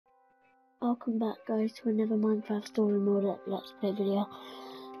Welcome back guys to another Minecraft story mode let's play video.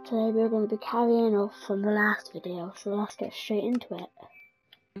 Today we're going to be carrying off from the last video, so let's get straight into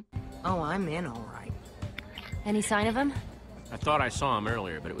it. Oh, I'm in alright. Any sign of him? I thought I saw him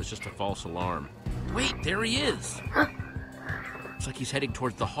earlier, but it was just a false alarm. Wait, there he is! Looks like he's heading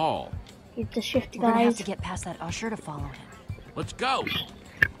towards the hall. He's the shifty We're gonna have guys. to get past that usher to follow him. Let's go!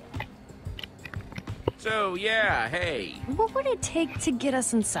 So, yeah, hey. What would it take to get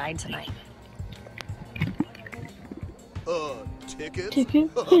us inside tonight? Tickets?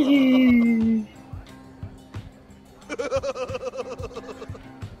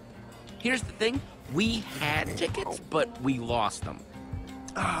 Here's the thing. We had tickets, but we lost them.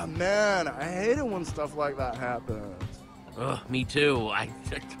 Ah, man, I hate it when stuff like that happens. Ugh, me too. I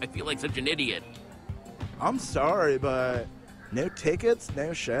feel like such an idiot. I'm sorry, but no tickets,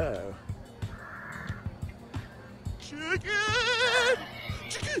 no show. Chicken!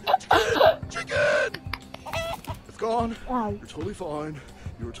 Chicken! Chicken! It's gone. Wow. You're totally fine.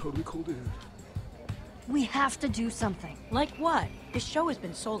 You're a totally cool dude. We have to do something. Like what? This show has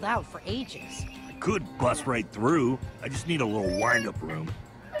been sold out for ages. I could bust right through. I just need a little wind-up room.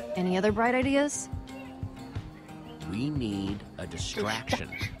 Any other bright ideas? We need a distraction.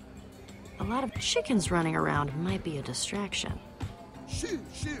 A lot of chickens running around might be a distraction. Shoot!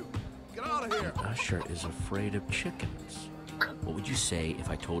 Get out of here! Usher is afraid of chickens. What would you say if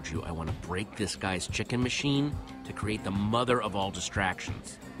I told you I want to break this guy's chicken machine to create the mother of all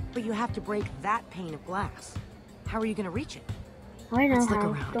distractions? But you have to break that pane of glass. How are you gonna reach it? I know Let's look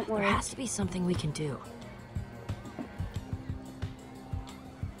how, around. don't worry. There has to be something we can do.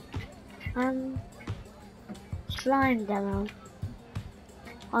 Slime demo.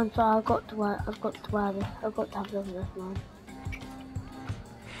 I'm sorry, I've got to have this one.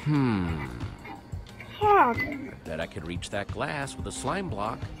 Yeah, Bet I could reach that glass with a slime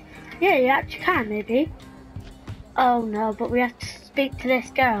block. yeah, you actually can, maybe. Oh no, but we have to speak to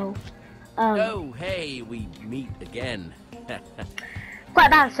this girl. Oh, hey, we meet again. Quite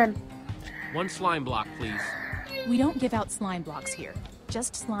embarrassing. One slime block, please. We don't give out slime blocks here,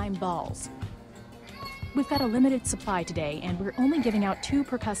 just slime balls. We've got a limited supply today, and we're only giving out 2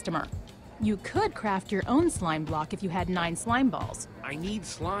 per customer. You could craft your own slime block if you had 9 slime balls. I need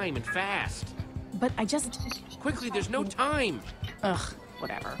slime and fast. But I just... Quickly, there's no time. Ugh,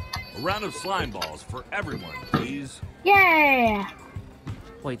 whatever. A round of slime balls for everyone, please. Yeah!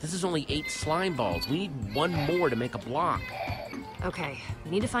 Wait, this is only 8 slime balls. We need 1 more to make a block. Okay,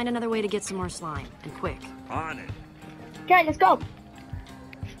 we need to find another way to get some more slime, and quick. On it. Okay, let's go.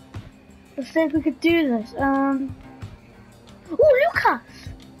 Let's see if we could do this. Oh, Lucas!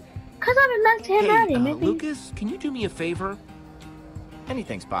 Because I haven't met him earlier, maybe. Lucas, can you do me a favor?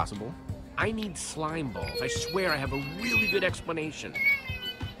 Anything's possible. I need slime balls. I swear I have a really good explanation.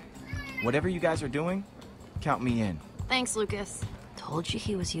 Whatever you guys are doing, count me in. Thanks, Lucas. Told you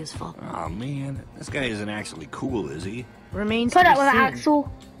he was useful. Oh man, this guy isn't actually cool, is he? Remains Put to up be with it, seen.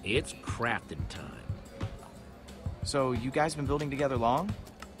 Axel. It's crafting time. So, you guys been building together long?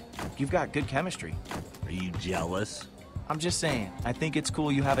 You've got good chemistry. Are you jealous? I'm just saying, I think it's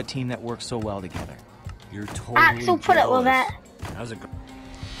cool you have a team that works so well together. You're totally Axel, put up with jealous. it. How's it go?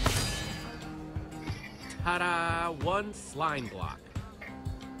 Ta-da! 1 slime block.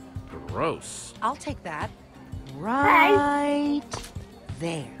 Gross. I'll take that. Right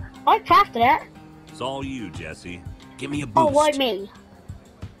there. I crafted it. It's all you, Jesse. Give me a boost. Oh, why me?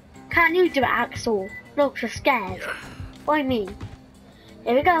 Can't you do it, Axel? Look, you're scared. Why me?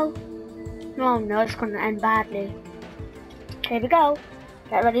 Here we go. Oh no, it's gonna end badly. Here we go.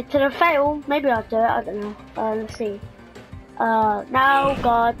 Get ready to the fail. Maybe I'll do it, I don't know. Let's see. Now,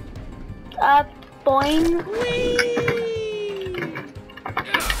 God. Boing.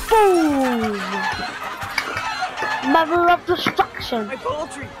 Boom! Mother of destruction. My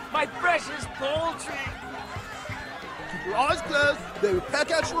poultry! My precious poultry! Keep your eyes closed. They will peck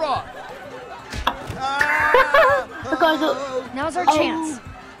at your eye. The guy that, Now's our chance.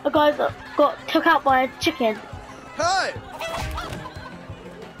 the guy that got took out by a chicken. Hey!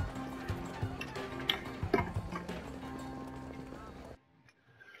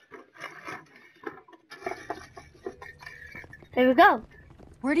 There we go.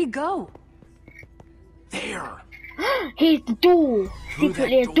 Where'd he go? There! He's the door. Through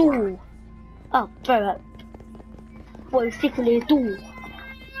Secretly that a door. door. Oh, very well. What is secretly a door?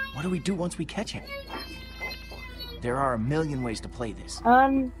 What do we do once we catch him? There are a million ways to play this.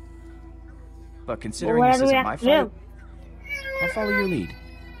 But considering this Whatever we isn't my have to fight, do. I'll follow your lead.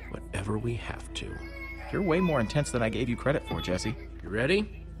 Whatever we have to. You're way more intense than I gave you credit for, Jesse. You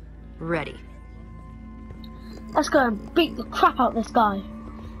ready? Ready. Let's go and beat the crap out of this guy.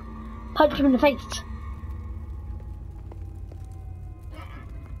 Punch him in the face.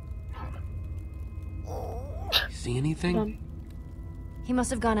 See anything? Done. He must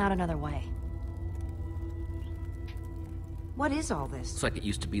have gone out another way. What is all this? Looks like it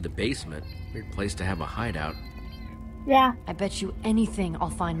used to be the basement. Weird place to have a hideout. Yeah. I bet you anything I'll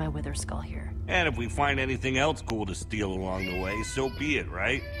find my wither skull here. And if we find anything else cool to steal along the way, so be it,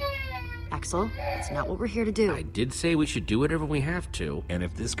 right? Axel, that's not what we're here to do. I did say we should do whatever we have to. And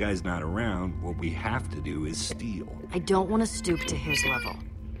if this guy's not around, what we have to do is steal. I don't want to stoop to his level.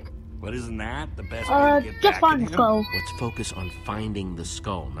 But isn't that the best way to get Just back find at the him? skull. Let's focus on finding the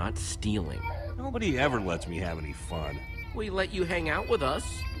skull, not stealing. Nobody ever lets me have any fun. We let you hang out with us.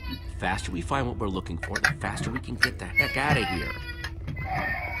 The faster we find what we're looking for, the faster we can get the heck out of here.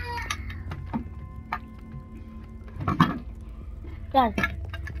 Guys.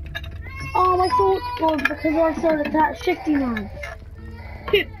 Oh, my sword was because I saw that shifty man.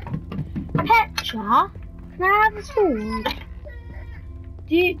 Petra, can I have a sword?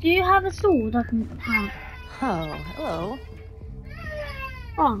 Do you have a sword I can have? Oh, hello.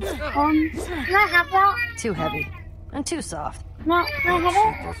 Can I have that? Too heavy. And too soft. Can I have it?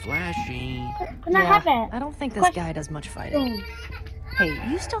 Super flashy. Can I have it? I don't think this guy does much fighting.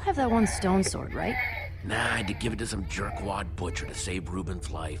 Hey, you still have that one stone sword, right? Nah, I had to give it to some jerkwad butcher to save Reuben's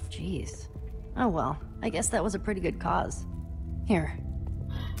life. Jeez. Oh well, I guess that was a pretty good cause. Here,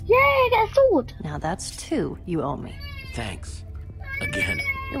 Yay, get a sword. now that's 2 you owe me. Thanks. Again.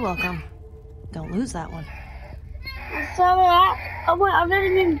 You're welcome. Don't lose that one. Sorry, I've only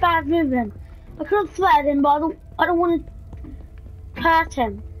been bad moving. I could have threatened him, but I don't want to hurt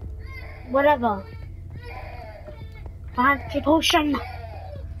him. Whatever. Fancy potion.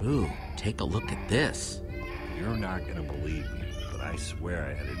 Ooh, take a look at this. You're not gonna believe me, but I swear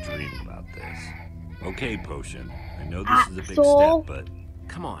I had a dream about this. Okay, Potion. I know this is a big Axel. step, but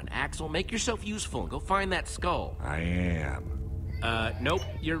Come on, Axel, make yourself useful and go find that skull. I am. Nope,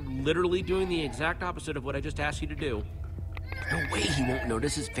 you're literally doing the exact opposite of what I just asked you to do. No way he won't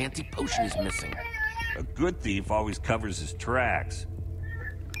notice his fancy potion is missing. A good thief always covers his tracks.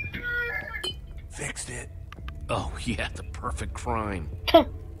 Fixed it. Oh, yeah, the perfect crime.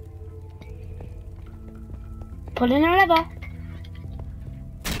 Put in a lever.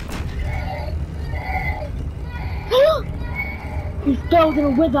 He's building a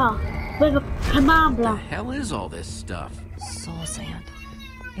wither with a command What the block. hell is all this stuff? Soul sand.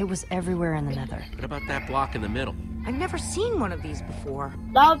 It was everywhere in the nether. What about that block in the middle? I've never seen one of these before.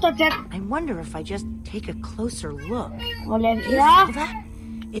 Don't touch it. I wonder if I just take a closer look. Olivia. Feel that?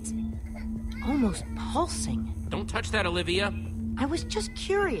 It's almost pulsing. Don't touch that, Olivia. I was just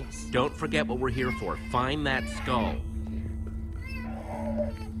curious. Don't forget what we're here for. Find that skull.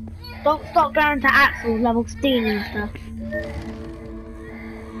 Don't stop going to Axel level stealing stuff.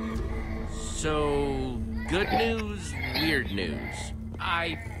 So, good news, weird news.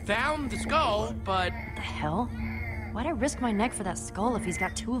 I found the skull, but The hell? Why'd I risk my neck for that skull if he's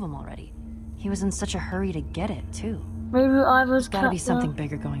got 2 of them already? He was in such a hurry to get it, too. Maybe I was Gotta be something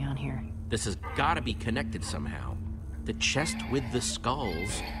bigger going on here. this has gotta be connected somehow. The chest with the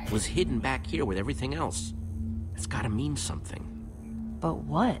skulls was hidden back here with everything else. It's gotta mean something. But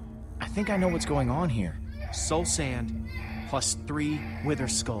what? I think I know what's going on here. Soul sand plus 3 wither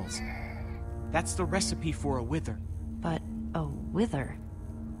skulls. That's the recipe for a wither. But a wither?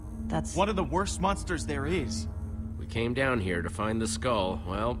 That's... One of the worst monsters there is. We came down here to find the skull.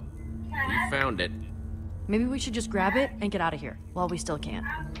 Well, we found it. Maybe we should just grab it and get out of here, while we still can.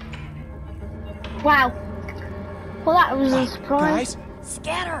 Wow. Well, that was a surprise. Guys,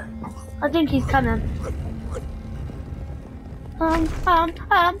 Scatter! I think he's coming.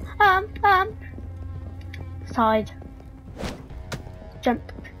 Side. Jump.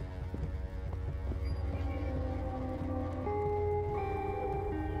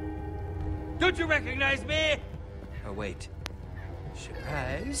 Don't you recognize me? Oh, wait.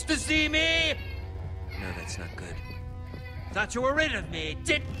 Surprised to see me? No, that's not good. Thought you were rid of me,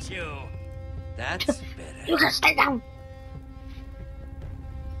 didn't you? That's better. You can stay down.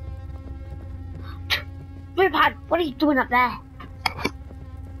 Rupert, what are you doing up there?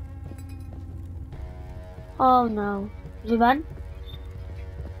 Oh no. Is he run?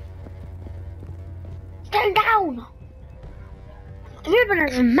 Stay down!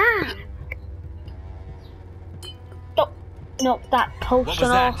 Rupert is mad! Oh, knock that potion What was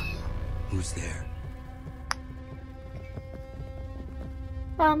that? off. Who's there?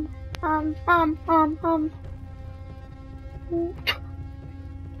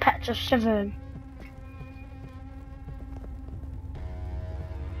 Pets are shivering.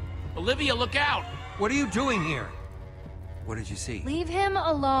 Olivia, look out! What are you doing here? What did you see? Leave him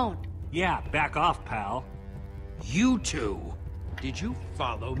alone. Yeah, back off, pal. You two! Did you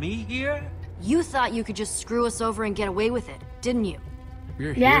follow me here? You thought you could just screw us over and get away with it, didn't you?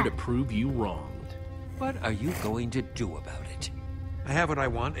 We're Yeah. here to prove you wrong. What are you going to do about it? I have what I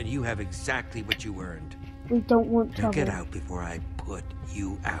want, and you have exactly what you earned. We don't want Now trouble. get out before I put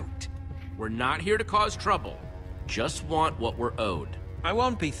you out. We're not here to cause trouble. Just want what we're owed. I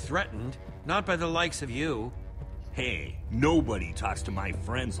won't be threatened, not by the likes of you. Hey, nobody talks to my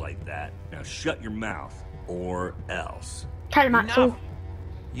friends like that. Now shut your mouth, or else. Tell him, Axel. Enough!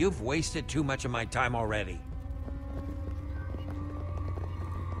 You've wasted too much of my time already.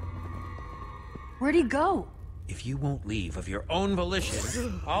 Where'd he go? If you won't leave of your own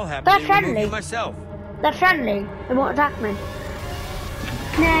volition, I'll They're happily remove friendly. you myself. They're friendly. They won't attack me.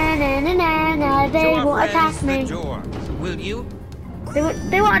 Na na na na na. They Show our won't attack friends me. the door. Will you?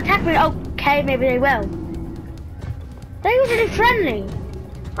 They won't attack me. Okay, maybe they will. They were really friendly.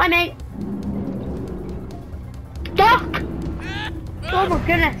 Hi, mate. Duck! Oh my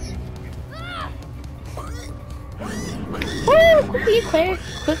goodness. Woo! Quickly, quick.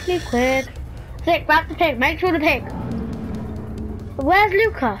 Quickly, quick. Quick, grab the pig. Make sure the pig. Where's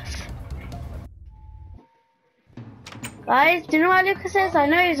Lucas? Guys, do you know where Lucas is? I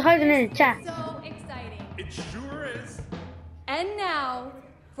know he's hiding in the chat. So exciting. It sure is. And now,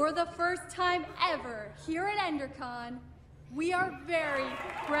 for the first time ever here at EnderCon, we are very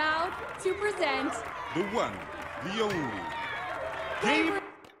proud to present The one, the only.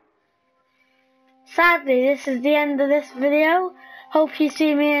 Sadly, this is the end of this video. Hope you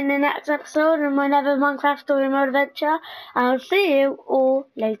see me in the next episode of my Never Minecraft Story Mode adventure. And I'll see you all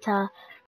later.